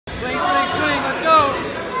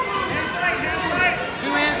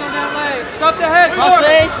Stop the head. Cross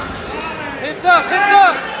face. Hips up, hips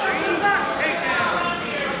up.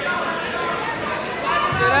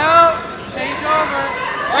 Sit out. Change over.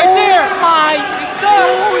 Right there. My. He's stuck.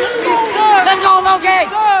 He's stuck. Let's go, Logan.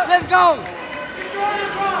 Let's go.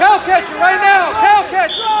 Cow catcher right now. Cow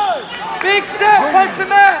catcher. Big step. Punch the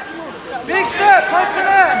mat. Big step. Punch the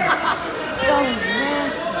mat.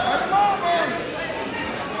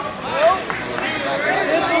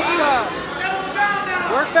 Simple stop.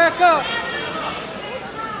 Work back up.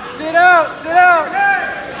 Sit out. Sit out.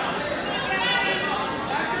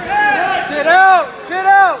 Sit out. Sit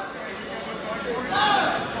out.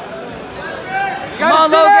 You gotta Come on,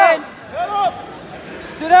 sit Logan. out.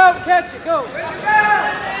 Sit out and catch it. Go.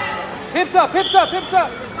 Hips up. Hips up. Hips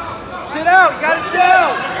up. Sit out. You gotta sit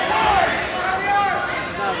out.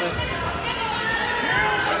 Not listening.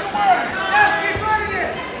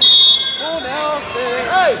 Full Nelson.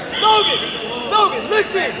 Hey, Logan! Logan,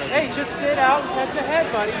 listen! Hey, just sit out and catch the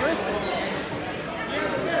head, buddy. Listen.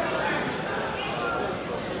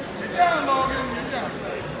 Get down, Logan. Get down.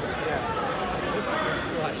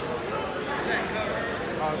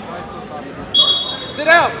 Sit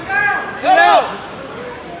out. Sit out.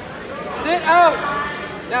 Sit out.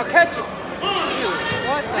 Now catch it.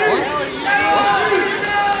 What the hell are you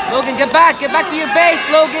doing? Logan, get back. Get back to your base,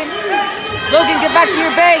 Logan. Logan, get back to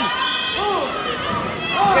your base.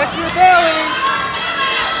 Get to your belly.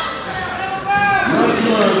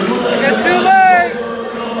 Get 2 legs.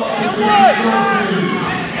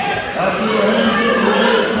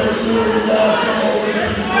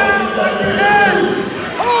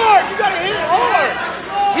 Hard! You gotta hit it hard!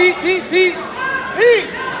 Pete, Pete, Pete. Pete.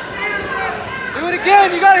 Do it again.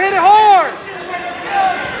 You gotta hit it hard.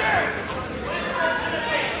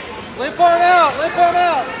 Limp arm out. Limp arm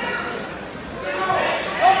out.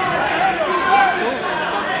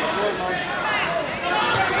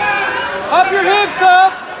 Up your hips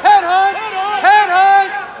up. Head hunt. Head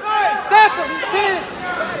hunt. Stack him. He's pinned.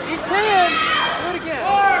 He's pinned. Do it again.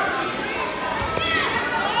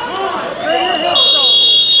 Turn your hips up.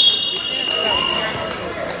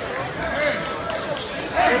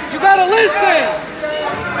 You gotta listen.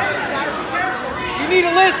 You need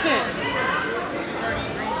to listen.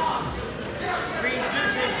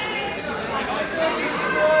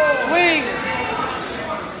 Swing.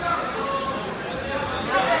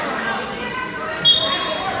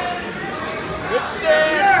 Good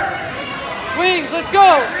stance. Swings, let's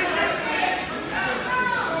go.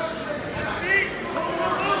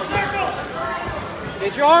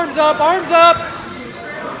 Get your arms up, arms up.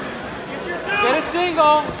 Get a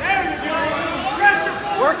single.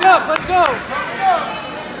 Work up, let's go.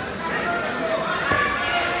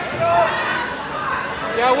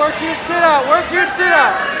 Yeah, work to your sit out, work to your sit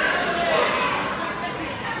out.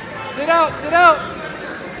 Sit out, sit out.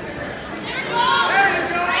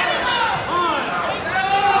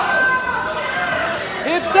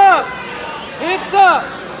 Hips up, hips up.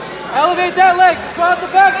 Elevate that leg, just go out the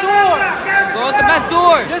back door. Go out the back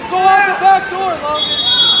door. Just go out the back door, Logan.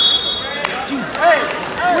 Hey,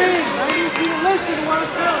 swing, I need you to listen to what I'm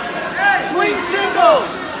telling you. Swing singles.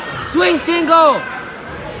 Swing single.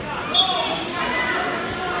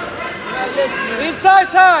 Inside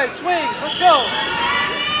ties, swings, let's go.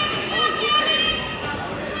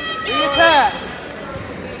 Re-attack.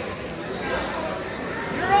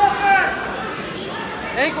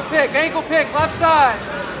 Ankle pick, left side.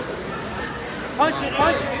 Punch it,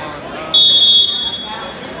 punch it.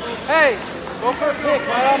 Hey, go for a pick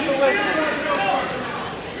right off the whistle.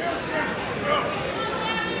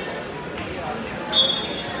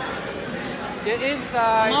 Get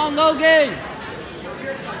inside. Come on, Logan.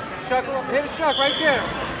 Shuck, hit a shuck right there.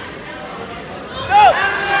 Stop!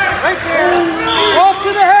 Right there. Walk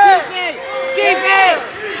to the head. Keep it.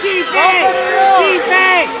 Keep it. Keep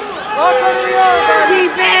it. Walk under the arm.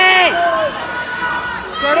 Keep it.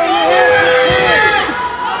 Set on your hips.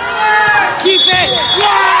 Keep it.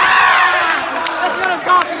 Yeah! That's what I'm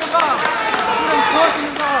talking about. That's what I'm talking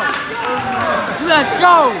about. Let's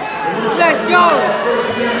go. Let's go.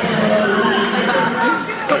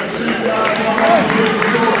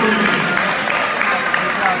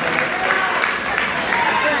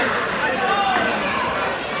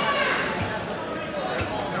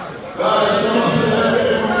 Bye.